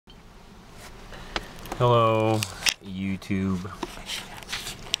Hello, YouTube.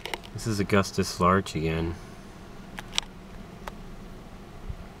 This is AugustusLarch again.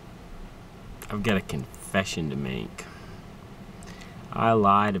 I've got a confession to make. I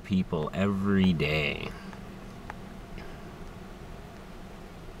lie to people every day.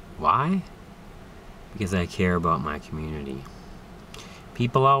 Why? Because I care about my community.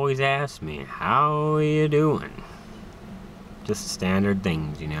 People always ask me, how are you doing? Just standard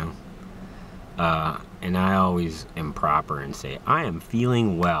things, you know. And I always am proper and say, I am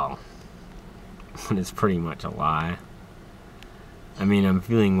feeling well. When it's pretty much a lie. I mean, I'm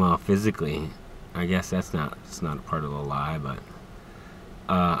feeling well physically. I guess it's not a part of the lie, but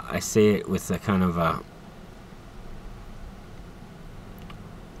I say it with a kind of a...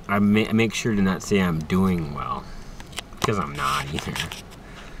 I make sure to not say I'm doing well, because I'm not either.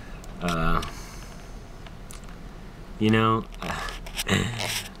 You know,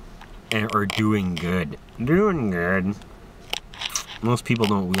 or doing good. Doing good. Most people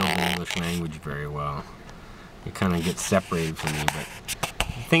don't wield the English language very well. It kind of gets separated from me, but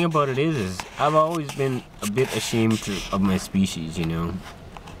the thing about it is I've always been a bit ashamed of my species, you know.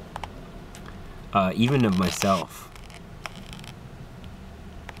 Even of myself.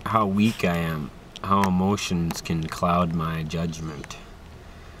 How weak I am. How emotions can cloud my judgment.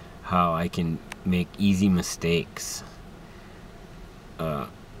 How I can make easy mistakes.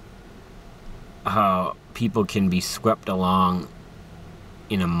 How people can be swept along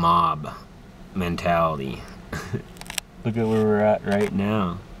in a mob mentality. Look at where we're at right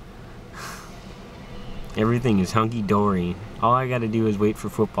now. Everything is hunky-dory. All I gotta do is wait for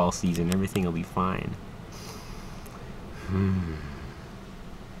football season. Everything will be fine.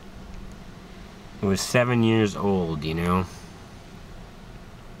 I was 7 years old, you know,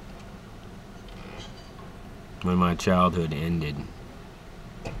 when my childhood ended,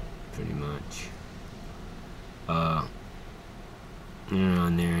 pretty much. You know,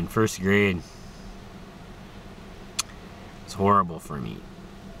 and there in first grade, it's horrible for me.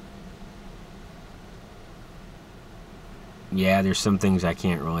 Yeah, there's some things I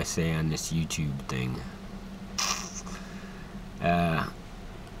can't really say on this YouTube thing. Yeah,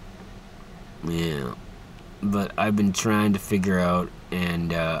 but I've been trying to figure out,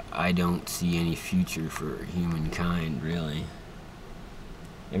 and I don't see any future for humankind, really.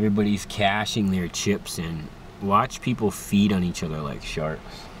 Everybody's cashing their chips in. Watch people feed on each other like sharks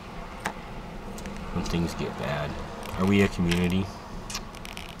when things get bad. Are we a community?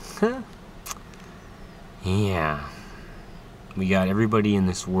 Yeah. We got everybody in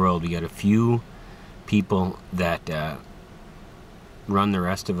this world. We got a few people that run the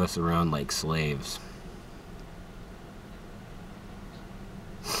rest of us around like slaves.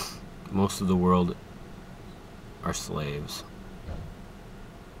 Most of the world are slaves.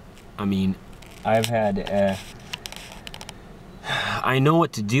 I mean, I've had I know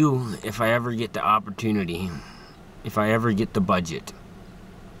what to do if I ever get the opportunity, if I ever get the budget.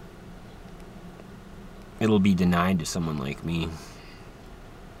 It'll be denied to someone like me,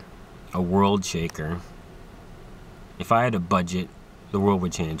 a world shaker. If I had a budget, the world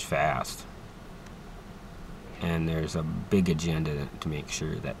would change fast. And there's a big agenda to make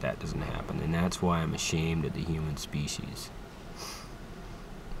sure that that doesn't happen. And that's why I'm ashamed of the human species.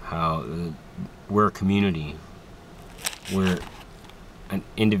 How we're a community. We're an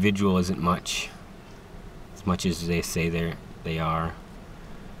individual isn't much as they say they are.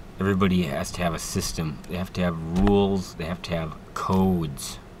 Everybody has to have a system. They have to have rules. They have to have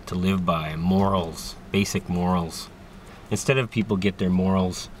codes to live by, morals, basic morals. Instead of people get their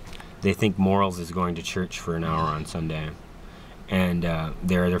morals, they think morals is going to church for an hour on Sunday, and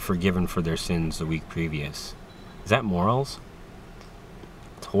they're forgiven for their sins the week previous. Is that morals?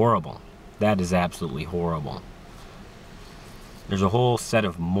 It's horrible. That is absolutely horrible. There's a whole set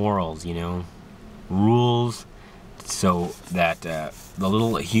of morals, you know, rules, so that the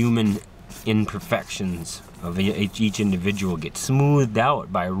little human imperfections of each individual get smoothed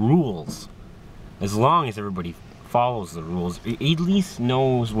out by rules. As long as everybody follows the rules, at least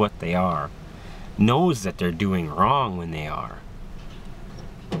knows what they are, knows that they're doing wrong when they are,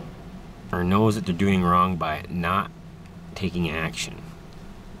 or knows that they're doing wrong by not taking action.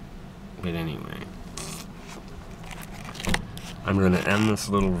 But anyway, I'm gonna end this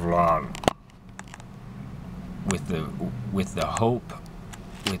little vlog with the hope,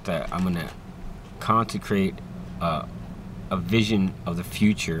 I'm gonna consecrate a vision of the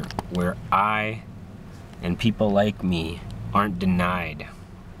future where I and people like me aren't denied.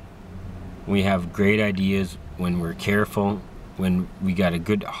 We have great ideas when we're careful, when we got a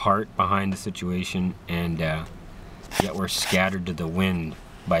good heart behind the situation, and yet we're scattered to the wind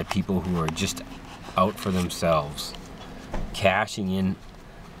by people who are just out for themselves, cashing in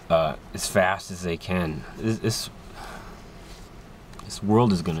as fast as they can. This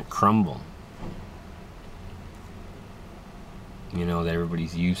world is going to crumble, you know, that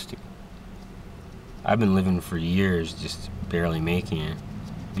everybody's used to. I've been living for years just barely making it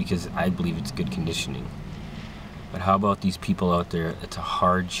because I believe it's good conditioning. But how about these people out there? It's a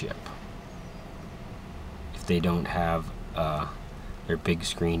hardship if they don't have their big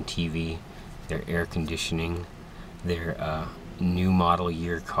screen TV, their air conditioning, their new model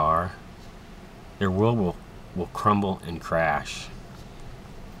year car. Their world will crumble and crash.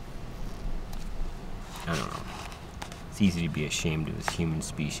 I don't know. It's easy to be ashamed of this human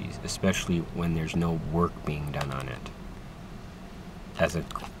species, especially when there's no work being done on it. As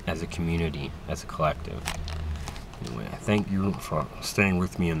a community, as a collective. Anyway, I thank you for staying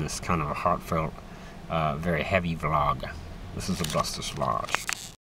with me in this kind of heartfelt, very heavy vlog. This is AugustusLarch.